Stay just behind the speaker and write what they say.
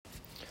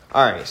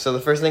All right, so the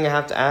first thing I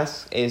have to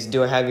ask is,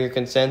 do I have your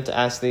consent to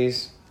ask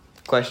these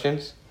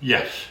questions?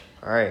 Yes.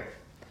 All right.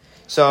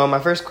 So my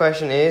first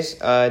question is,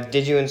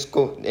 did you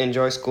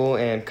enjoy school,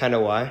 and kind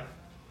of why?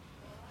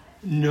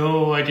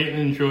 No, I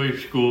didn't enjoy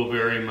school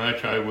very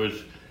much. I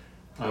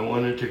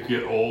wanted to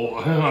get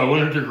old. I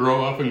wanted to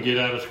grow up and get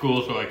out of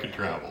school so I could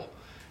travel,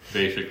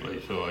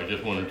 basically. So I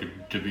just wanted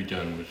to be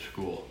done with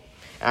school.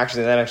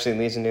 Actually, that actually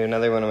leads into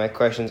another one of my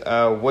questions.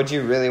 What do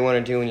you really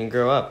want to do when you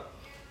grow up?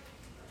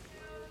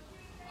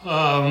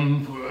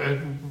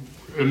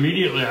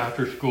 Immediately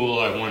after school,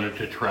 I wanted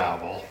to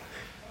travel.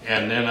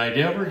 And then I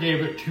never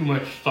gave it too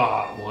much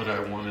thought what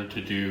I wanted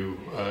to do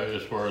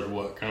as far as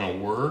what kind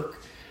of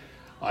work.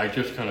 I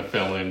just kind of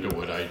fell into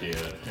what I did,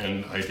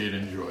 and I did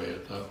enjoy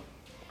it, though.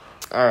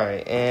 All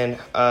right, and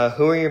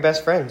who were your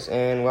best friends,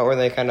 and what were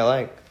they kind of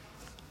like?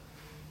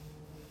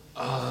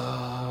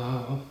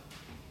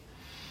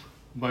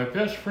 My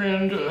best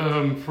friend,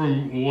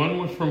 one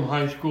was from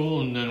high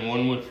school, and then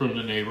one was from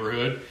the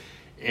neighborhood.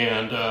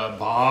 And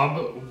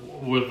Bob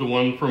was the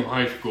one from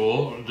high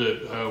school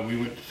that we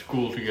went to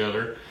school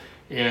together.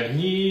 And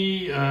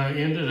he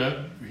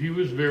he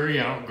was very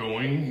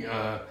outgoing.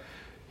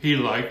 He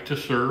liked to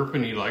surf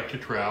and he liked to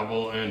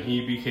travel, and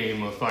he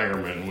became a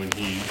fireman when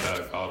he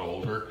got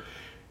older.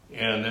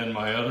 And then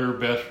my other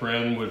best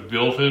friend was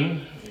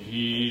Bilton.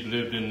 He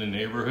lived in the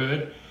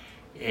neighborhood,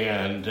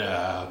 and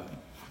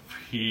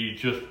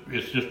it's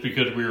just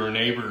because we were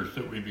neighbors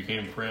that we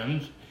became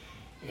friends.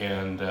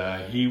 And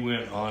he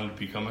went on to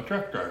become a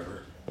truck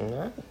driver.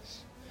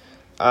 Nice.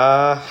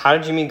 How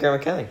did you meet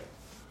Grandma Kelly?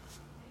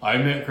 I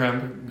met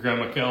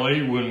Grandma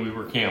Kelly when we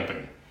were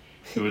camping.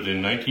 It was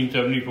in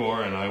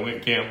 1974, and I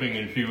went camping,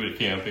 and she was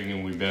camping,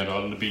 and we met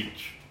on the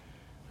beach,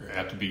 or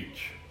at the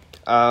beach.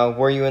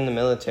 Were you in the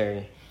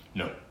military?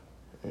 No.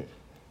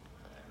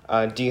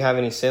 Do you have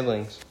any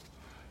siblings?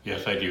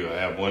 Yes, I do. I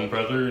have one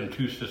brother and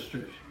two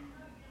sisters.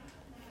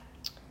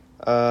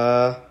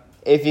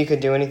 If you could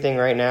do anything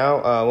right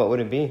now, what would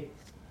it be?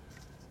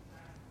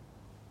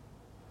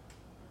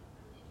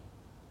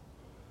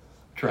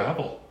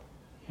 Travel.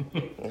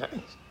 Nice.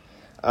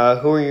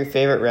 Who are your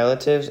favorite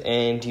relatives,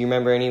 and do you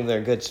remember any of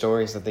their good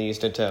stories that they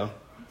used to tell?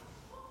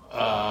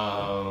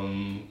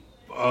 My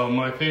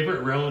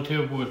favorite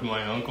relative was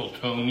my Uncle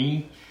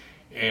Tony,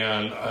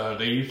 and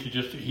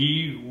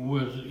he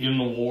was in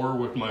the war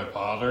with my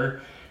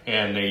father,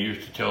 and they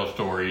used to tell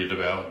stories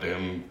about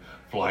them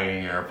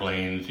flying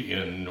airplanes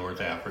in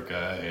North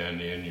Africa and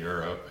in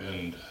Europe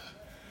and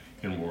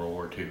in World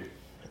War II.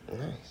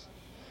 Nice.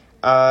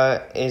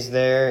 Is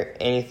there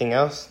anything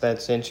else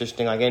that's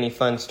interesting, like any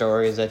fun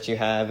stories that you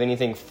have?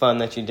 Anything fun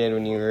that you did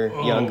when you were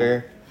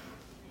younger?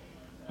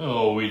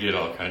 Oh, we did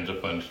all kinds of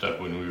fun stuff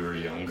when we were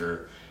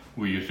younger.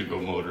 We used to go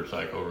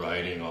motorcycle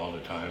riding all the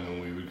time,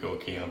 and we would go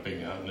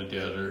camping out in the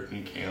desert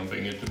and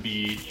camping at the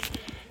beach,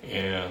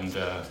 and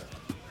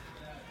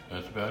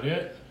that's about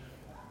it.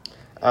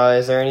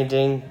 Is there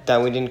anything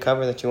that we didn't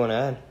cover that you want to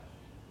add?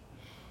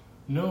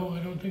 No, I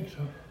don't think so.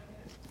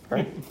 All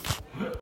right.